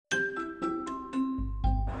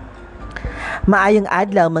Maayong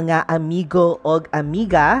adlaw mga amigo og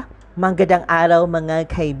amiga, magandang araw mga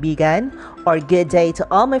kaibigan, or good day to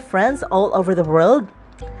all my friends all over the world.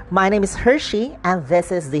 My name is Hershey, and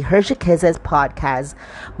this is the Hershey Kisses podcast,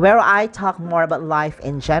 where I talk more about life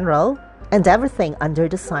in general and everything under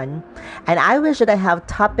the sun. And I wish that I have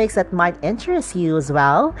topics that might interest you as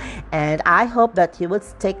well. And I hope that you would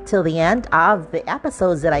stick till the end of the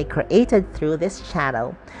episodes that I created through this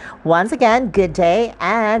channel. Once again, good day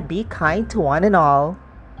and be kind to one and all.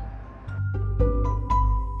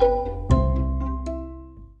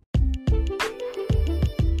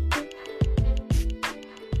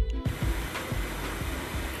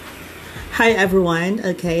 Hi everyone.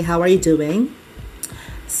 Okay, how are you doing?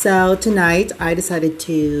 So tonight I decided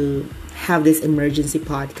to have this emergency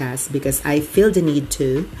podcast because I feel the need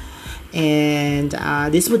to, and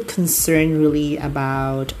this would concern really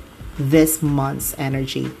about this month's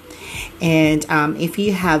energy. And if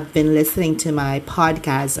you have been listening to my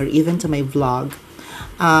podcast or even to my vlog,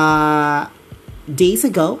 days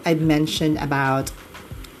ago I mentioned about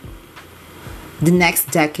the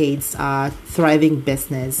next decade's thriving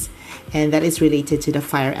business, and that is related to the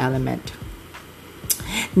fire element.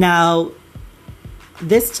 Now,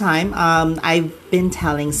 this time, I've been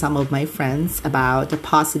telling some of my friends about the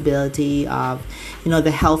possibility of,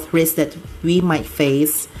 the health risks that we might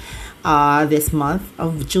face this month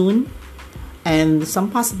of June, and some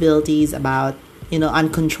possibilities about,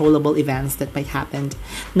 uncontrollable events that might happen,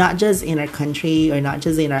 not just in our country or not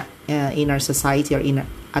just in our society or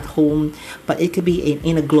at home, but it could be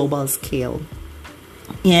in a global scale.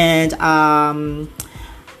 And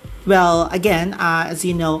well, again, as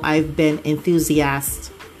you know, I've been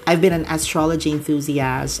an astrology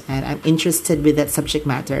enthusiast, and I'm interested with that subject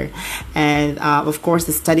matter. And of course,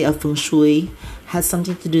 the study of feng shui has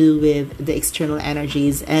something to do with the external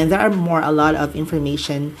energies. And there are a lot of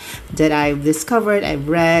information that I've discovered, I've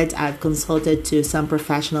read, I've consulted to some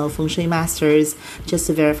professional feng shui masters just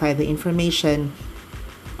to verify the information,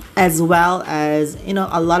 as well as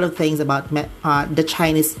a lot of things about the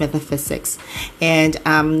Chinese metaphysics. And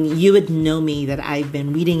you would know me that I've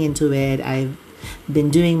been reading into it. I've been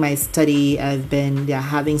doing my study. I've been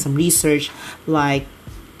having some research. Like,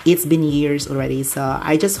 it's been years already. So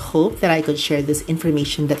I just hope that I could share this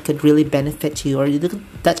information that could really benefit you, or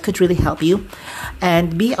that could really help you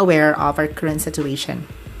and be aware of our current situation.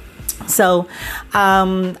 So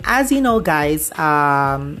as you know, guys,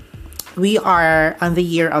 we are on the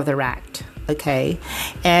year of the rat, okay?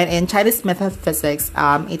 And in Chinese metaphysics,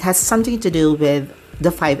 it has something to do with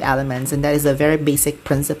the 5 elements, and that is a very basic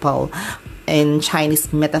principle in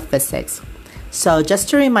Chinese metaphysics. So just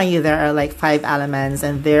to remind you, there are like 5 elements,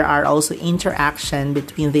 and there are also interaction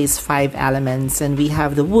between these 5 elements. And we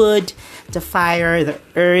have the wood, the fire, the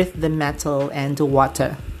earth, the metal, and the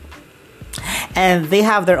water. And they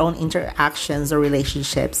have their own interactions or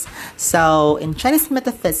relationships. So in Chinese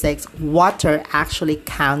metaphysics, water actually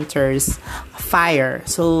counters fire.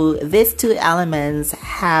 So these 2 elements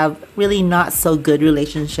have really not so good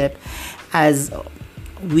relationship, as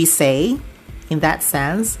we say, in that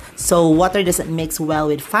sense. So water doesn't mix well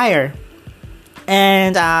with fire.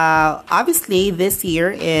 And obviously this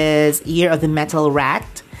year is year of the metal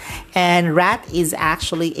rat. And rat is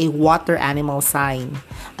actually a water animal sign.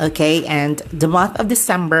 Okay, and the month of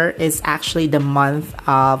December is actually the month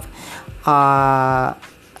of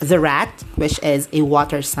the rat, which is a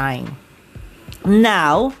water sign.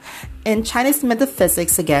 Now, in Chinese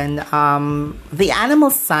metaphysics, again, the animal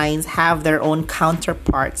signs have their own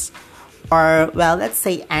counterparts, or, well, let's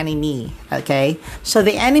say enemy. Okay, so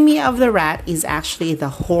the enemy of the rat is actually the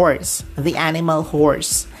horse, the animal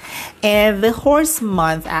horse. And the horse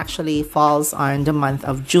month actually falls on the month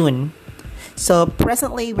of June. So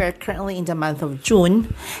presently, we're currently in the month of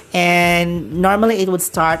June, and normally it would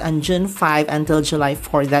start on June 5 until July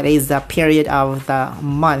 4. That is the period of the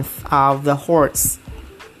month of the horse.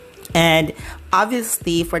 And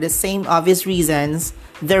obviously, for the same obvious reasons,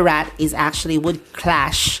 the rat would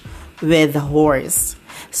clash with the horse.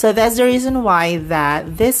 So that's the reason why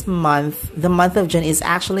that this month, the month of June, is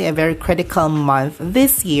actually a very critical month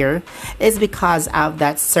this year, is because of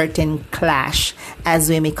that certain clash, as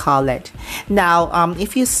we may call it. Now,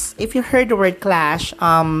 if you heard the word clash,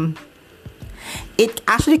 it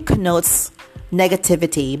actually connotes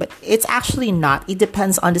negativity, but it's actually not. It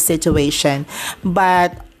depends on the situation.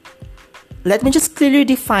 But let me just clearly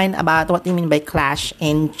define about what you mean by clash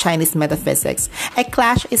in Chinese metaphysics. A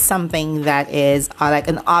clash is something that is like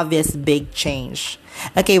an obvious big change.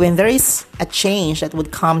 Okay, when there is a change that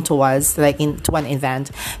would come to us, like into an event,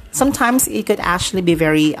 sometimes it could actually be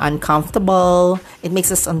very uncomfortable. It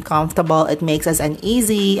makes us uncomfortable. It makes us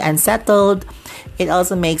uneasy, unsettled. It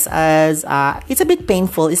also makes us, it's a bit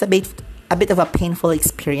painful. It's a bit of a painful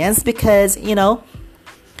experience because,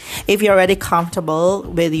 if you're already comfortable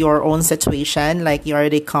with your own situation, like you're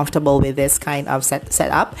already comfortable with this kind of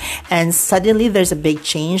setup, and suddenly there's a big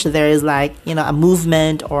change, there is like, a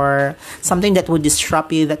movement or something that would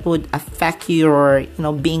disrupt you, that would affect you, or,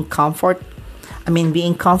 being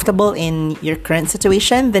comfortable in your current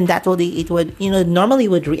situation, then it would, normally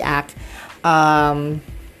would react,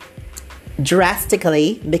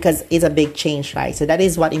 drastically because it's a big change, right? So that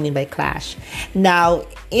is what you mean by clash. Now,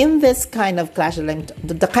 in this kind of clash,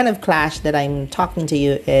 the kind of clash that I'm talking to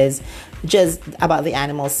you is just about the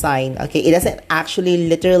animal sign. Okay, it doesn't actually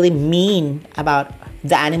literally mean about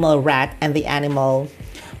the animal rat and the animal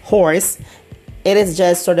horse. It is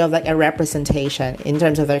just sort of like a representation in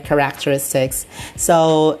terms of their characteristics.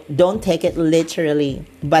 So don't take it literally,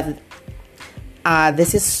 but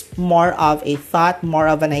this is more of a thought, more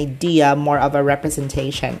of an idea, more of a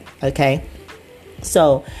representation. Okay,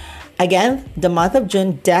 so again, the month of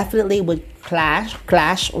June definitely would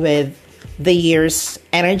clash with the year's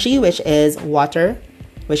energy, which is water,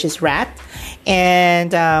 which is rat,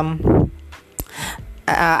 and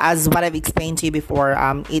as what I've explained to you before,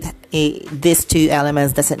 these two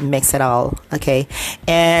elements doesn't mix at all. Okay,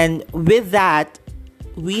 and with that,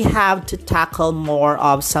 we have to tackle more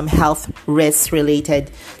of some health risks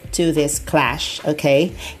related to this clash,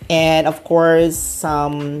 okay? And of course,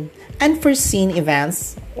 some unforeseen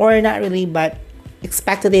events, or not really, but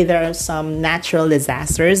expectedly there are some natural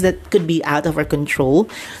disasters that could be out of our control.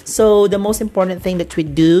 So the most important thing that we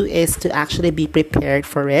do is to actually be prepared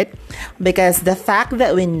for it, because the fact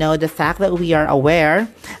that we know, the fact that we are aware,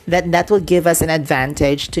 that will give us an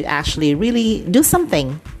advantage to actually really do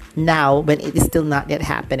something now when it is still not yet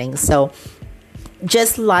happening. So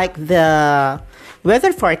just like the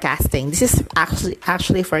weather forecasting, this is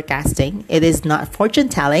actually forecasting. It is not fortune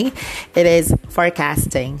telling, it is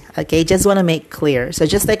forecasting. Okay, just want to make clear. So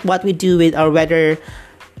just like what we do with our weather,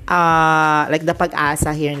 like the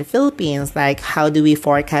Pag-asa here in the Philippines, like how do we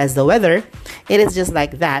forecast the weather, it is just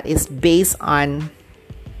like that. It's based on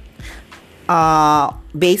our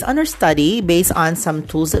study, based on some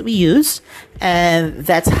tools that we use, and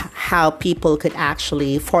that's how people could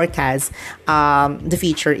actually forecast the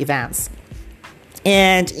future events.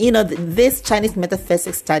 And this Chinese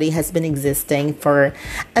metaphysics study has been existing for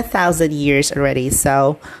 1,000 years already,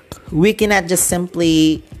 so we cannot just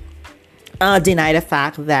simply deny the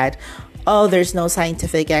fact that there's no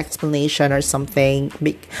scientific explanation or something,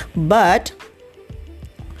 but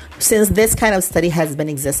since this kind of study has been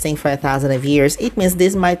existing for 1,000 years, it means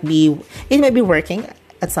it might be working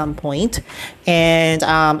at some point, and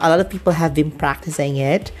a lot of people have been practicing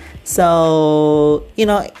it. So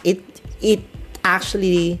it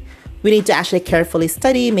actually, we need to actually carefully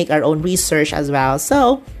study, make our own research as well.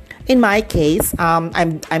 So in my case,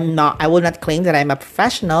 I will not claim that I'm a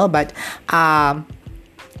professional, but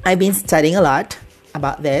I've been studying a lot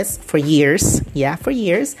about this for years.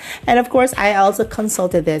 And of course, I also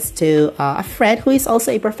consulted this to a friend who is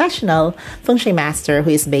also a professional feng shui master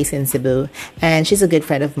who is based in Cebu, and she's a good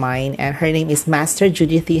friend of mine, and her name is Master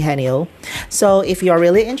Judith Henio. So if you're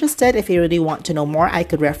really interested, if you really want to know more, I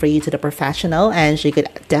could refer you to the professional, and she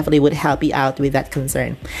would help you out with that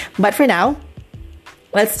concern. But for now,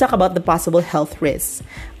 let's talk about the possible health risks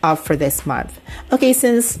for this month. Okay,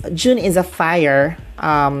 since June is a fire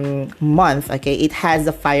month, okay, it has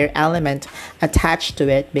the fire element attached to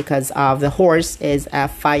it because of the horse is a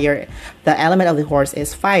fire. The element of the horse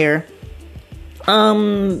is fire.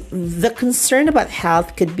 The concern about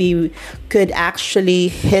health could actually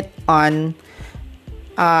hit on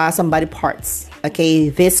some body parts. Okay,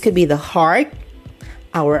 this could be the heart,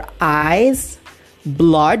 our eyes,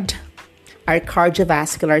 blood, our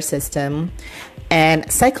cardiovascular system,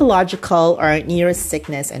 and psychological or neuro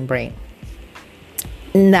sickness and brain.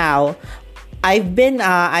 Now,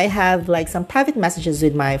 I have like some private messages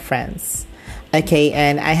with my friends, okay,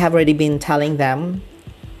 and I have already been telling them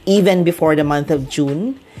even before the month of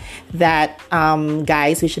June that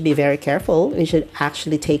guys, we should be very careful. We should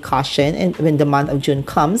actually take caution, and when the month of June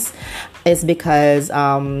comes, is because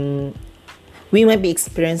we might be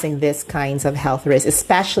experiencing these kinds of health risks,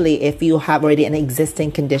 especially if you have already an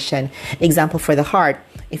existing condition. Example for the heart,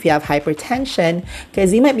 if you have hypertension,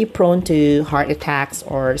 because you might be prone to heart attacks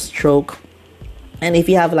or stroke. And if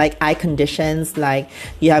you have like eye conditions, like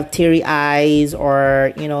you have teary eyes,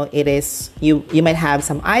 or it is you might have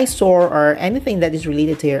some eye sore or anything that is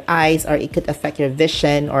related to your eyes, or it could affect your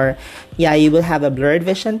vision, or you will have a blurred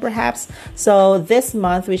vision perhaps. So this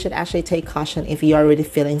month we should actually take caution if you are already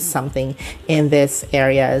feeling something in these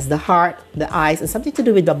areas, the heart, the eyes, and something to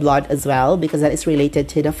do with the blood as well, because that is related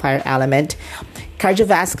to the fire element,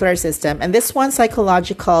 cardiovascular system, and this one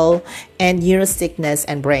psychological and neurosickness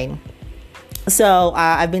and brain. So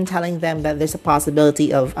I've been telling them that there's a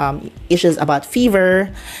possibility of issues about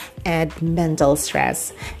fever and mental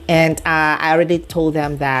stress. And I already told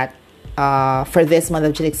them that for this month,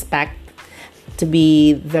 I should expect to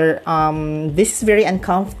be there. This is very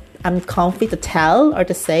uncomfy to tell or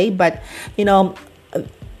to say, but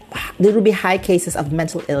there will be high cases of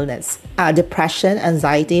mental illness, depression,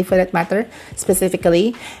 anxiety for that matter,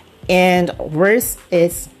 specifically. And worse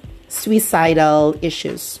is suicidal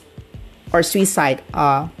issues. Or suicide,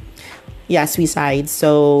 suicide.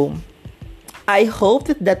 So I hope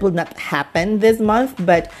that will not happen this month.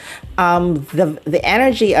 But the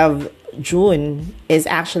energy of June is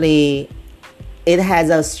actually, it has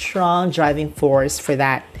a strong driving force for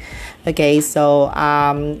that. Okay, so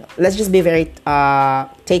let's just be very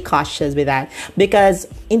take cautious with that, because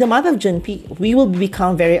in the month of June we will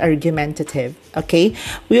become very argumentative. Okay,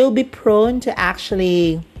 we will be prone to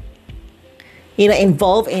actually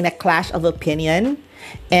involved in a clash of opinion,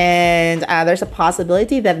 and there's a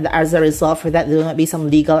possibility that as a result for that there might be some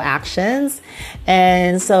legal actions.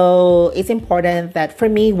 And so it's important that, for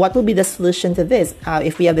me, what will be the solution to this,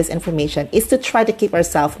 if we have this information, is to try to keep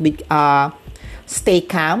ourselves stay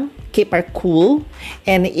calm, keep our cool.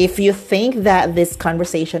 And if you think that this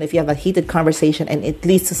conversation, if you have a heated conversation and it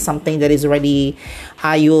leads to something that is already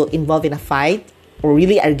you involved in a fight or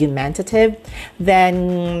really argumentative,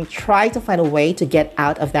 then try to find a way to get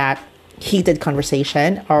out of that heated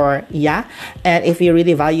conversation. And if you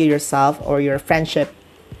really value yourself or your friendship,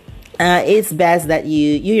 it's best that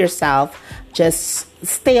you yourself just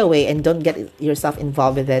stay away and don't get yourself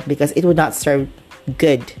involved with it, because it would not serve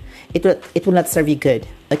good. It will not serve you good.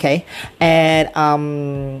 Okay, and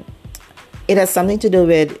it has something to do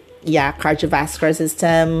with cardiovascular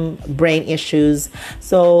system, brain issues.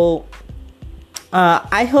 So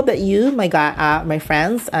I hope that you, my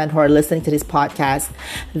friends, and who are listening to this podcast,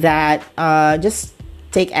 that just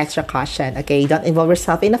take extra caution. Okay, don't involve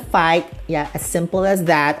yourself in a fight. As simple as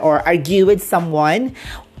that, or argue with someone.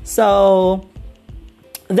 So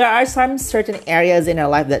there are some certain areas in our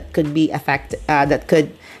life that could be that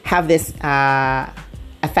could have this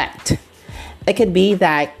effect. It could be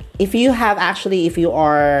that if you have a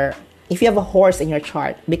horse in your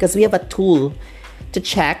chart, because we have a tool to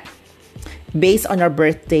check based on our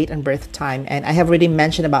birth date and birth time. And I have already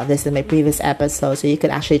mentioned about this in my previous episode, so you could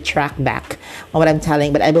actually track back on what I'm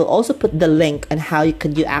telling. But I will also put the link on how you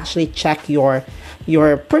actually check your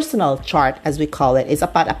personal chart, as we call it. It's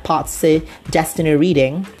about a Potsi destiny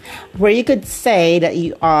reading, where you could say that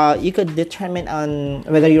you could determine on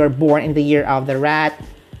whether you are born in the year of the rat,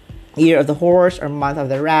 year of the horse, or month of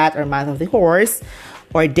the rat, or month of the horse,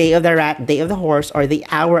 or day of the rat, day of the horse, or the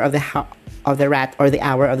hour of the rat, or the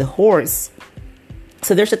hour of the horse.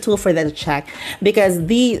 So there's a tool for that to check, because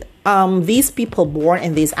these people born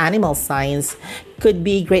in these animal signs could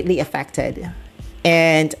be greatly affected.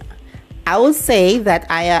 And I would say that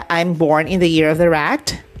I'm born in the year of the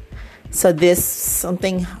rat. So this month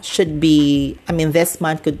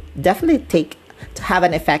could definitely have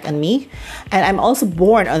an effect on me. And I'm also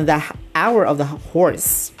born on the hour of the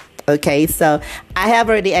horse. Okay, so I have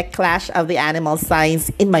already a clash of the animal signs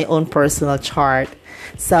in my own personal chart.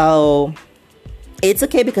 So it's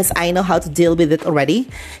okay, because I know how to deal with it already,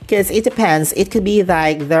 because it depends. It could be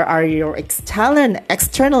like there are your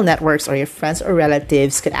external networks, or your friends or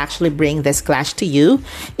relatives could actually bring this clash to you.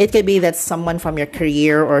 It could be that someone from your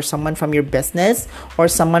career, or someone from your business, or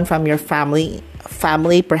someone from your family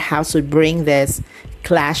perhaps would bring this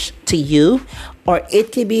clash to you. Or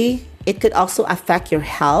it could also affect your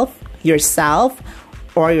health, yourself,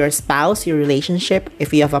 or your spouse, your relationship,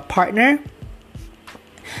 if you have a partner.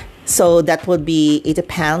 So that would be, it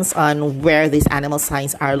depends on where these animal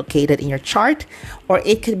signs are located in your chart. Or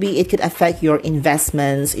it could affect your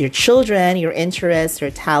investments, your children, your interests,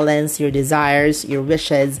 your talents, your desires, your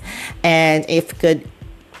wishes. And if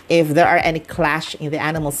there are any clash in the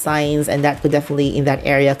animal signs, and that could definitely, in that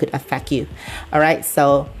area, could affect you. All right,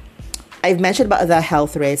 so I've mentioned about the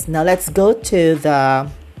health risk. Now let's go to the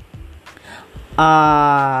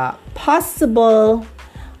possible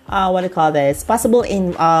possible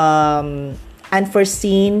in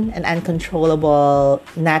unforeseen and uncontrollable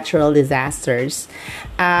natural disasters.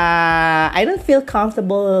 I don't feel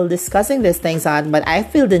comfortable discussing these things on, but I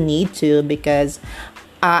feel the need to because,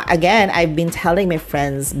 again, I've been telling my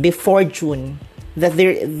friends before June that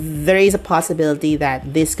there is a possibility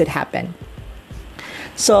that this could happen.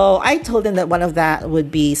 So I told them that one of that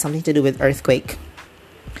would be something to do with earthquake.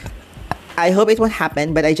 I hope it won't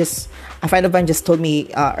happen, but a friend of mine just told me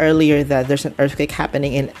earlier that there's an earthquake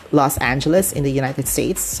happening in Los Angeles in the United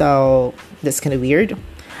States. So that's kind of weird.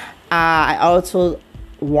 I also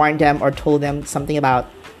warned them or told them something about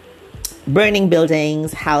burning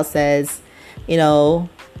buildings, houses,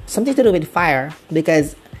 something to do with fire,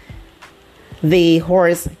 because the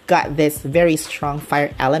horse got this very strong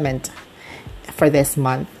fire element for this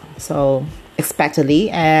month. So expectedly.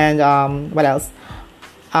 And what else?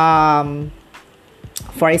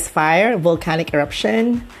 Forest fire, volcanic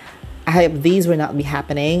eruption. I hope these will not be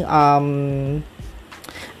happening.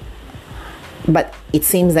 But it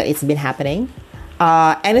seems that it's been happening.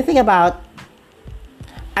 Anything about...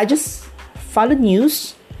 I just followed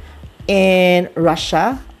news in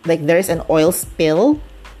Russia. Like there's an oil spill.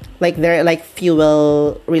 Like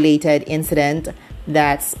fuel related incident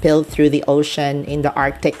that spilled through the ocean in the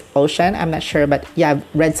Arctic Ocean. I'm not sure, but yeah, I've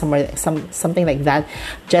read somewhere something like that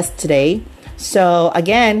just today. So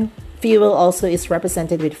again, fuel also is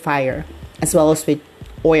represented with fire as well as with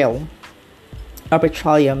oil or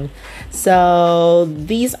petroleum. So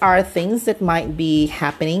these are things that might be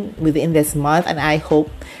happening within this month, and I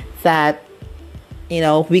hope that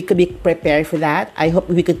we could be prepared for that. I hope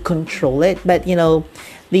we could control it, but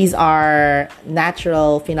these are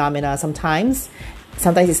natural phenomena. Sometimes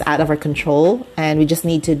it's out of our control, and we just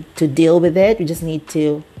need to deal with it. We just need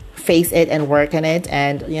to face it and work on it,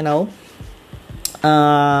 and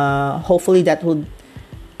hopefully that would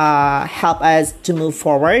help us to move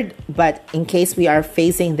forward. But in case we are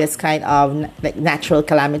facing this kind of natural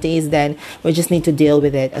calamities, then we just need to deal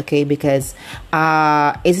with it, okay? Because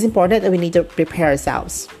it's important that we need to prepare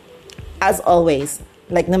ourselves. As always,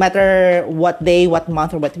 like no matter what day, what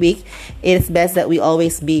month, or what week, it's best that we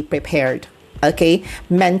always be prepared, okay?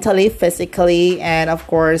 Mentally, physically, and of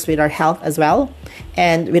course with our health as well.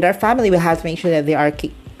 And with our family, we have to make sure that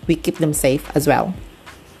we keep them safe as well.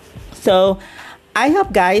 So I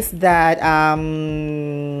hope, guys, that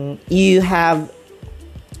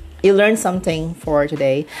you learned something for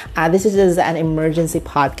today. This is just an emergency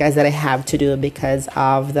podcast that I have to do because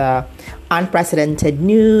of the unprecedented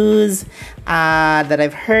news that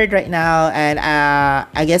I've heard right now. And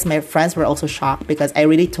I guess my friends were also shocked because I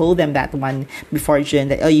really told them that one before June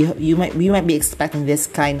that you might be expecting this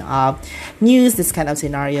kind of news, this kind of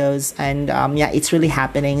scenarios, and it's really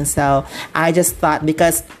happening. So I just thought,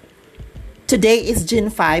 because today is June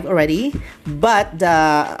 5 already, but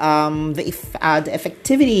the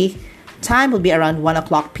effectivity time will be around 1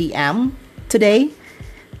 o'clock p.m. today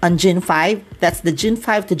on June 5. That's the June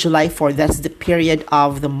 5 to July 4. That's the period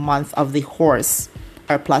of the month of the horse,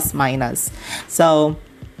 or plus minus. So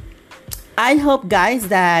I hope, guys,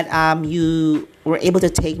 that you were able to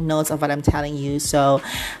take notes of what I'm telling you. So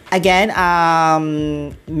again,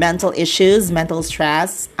 mental issues, mental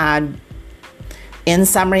stress, and in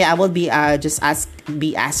summary, I will be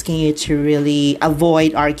asking you to really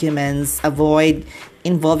avoid arguments, avoid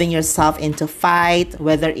involving yourself into fight,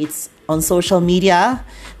 whether it's on social media,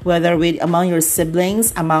 whether among your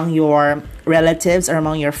siblings, among your relatives, or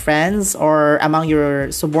among your friends, or among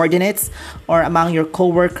your subordinates, or among your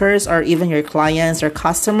co-workers, or even your clients or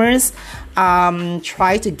customers.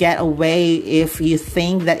 Try to get away if you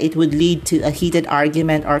think that it would lead to a heated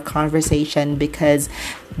argument or conversation, because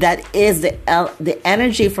that is the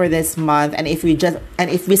energy for this month. And if we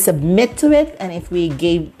submit to it, and if we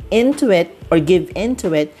give into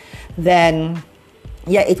it, then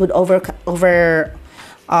it would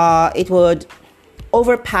it would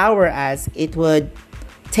overpower us. It would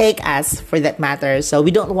take us, for that matter. So we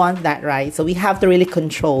don't want that, right? So we have to really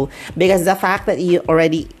control, because the fact that you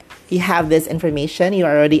have this information, you're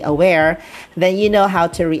already aware, then you know how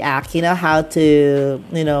to react, you know how to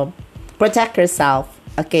protect yourself,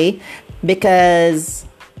 okay? Because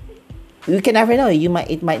you can never know.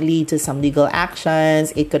 It might lead to some legal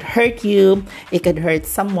actions. It could hurt you. It could hurt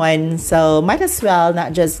someone. So might as well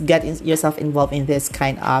not just get yourself involved in this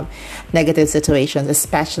kind of negative situations,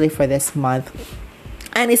 especially for this month.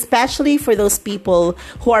 And especially for those people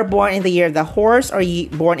who are born in the year of the horse, or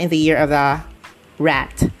born in the year of the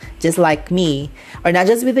rat, just like me. Or not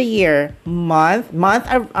just with the year, month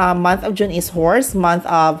of June is horse, month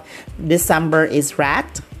of December is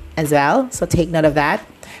rat as well. So take note of that.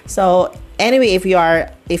 So anyway, if you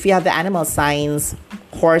have the animal signs,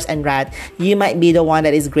 horse and rat, you might be the one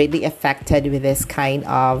that is greatly affected with this kind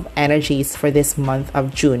of energies for this month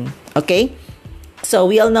of June. Okay, so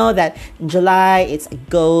we all know that in July it's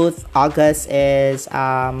goat, August is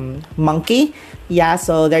monkey. Yeah,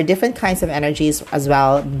 so there are different kinds of energies as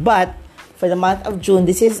well. But for the month of June,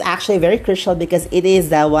 this is actually very crucial because it is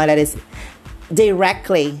the one that is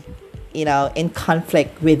directly, in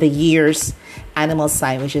conflict with the year's animal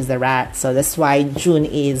sign, which is the rat. So that's why June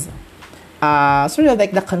is sort of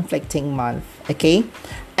like the conflicting month. Okay,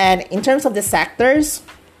 and in terms of the sectors,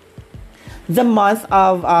 the month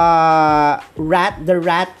of the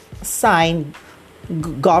rat sign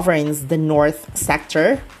governs the north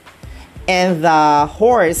sector, and the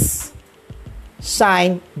horse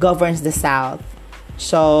sign governs the south.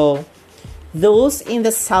 So those in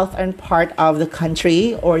the southern part of the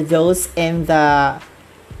country, or those in the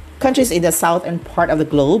countries in the southern part of the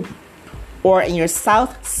globe, or in your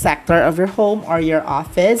south sector of your home or your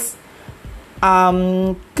office,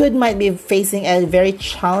 might be facing a very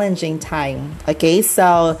challenging time. Okay,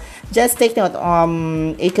 so just take note.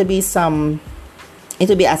 There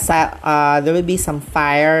will be some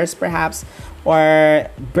fires perhaps, or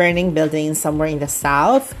burning buildings somewhere in the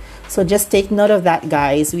south. So just take note of that,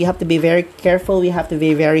 guys. We have to be very careful. We have to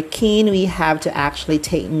be very keen. We have to actually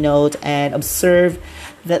take note and observe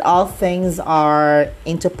that all things are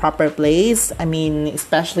into proper place. I mean,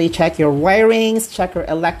 especially check your wirings, check your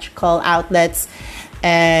electrical outlets,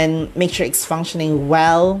 and make sure it's functioning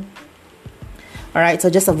well. All right, so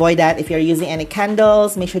just avoid that. If you're using any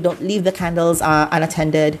candles, make sure don't leave the candles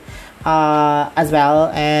unattended as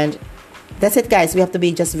well. And that's it, guys. We have to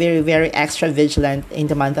be just very, very extra vigilant in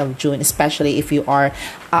the month of June, especially if you are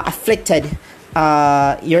afflicted.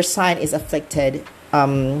 Your sign is afflicted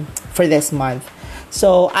for this month.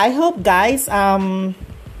 So I hope, guys. I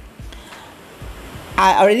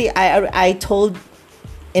told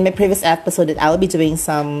in my previous episode that I'll be doing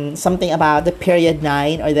something about the period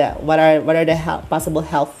 9, or what are the possible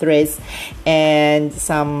health risks and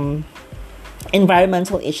some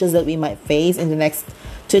environmental issues that we might face in the next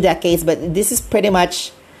 2 decades. But this is pretty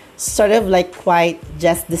much sort of like quite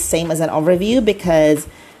just the same as an overview, because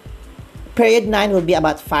period 9 will be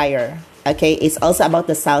about fire. Okay, it's also about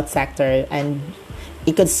the south sector, and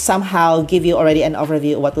it could somehow give you already an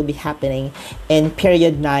overview of what will be happening in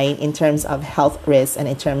period 9 in terms of health risks and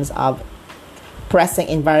in terms of pressing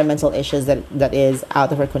environmental issues that is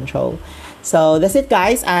out of our control. So that's it,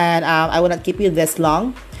 guys, and I will not keep you this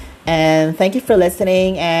long. And thank you for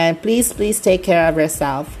listening, and please take care of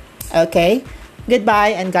yourself. Okay, goodbye,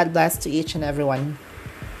 and God bless to each and everyone.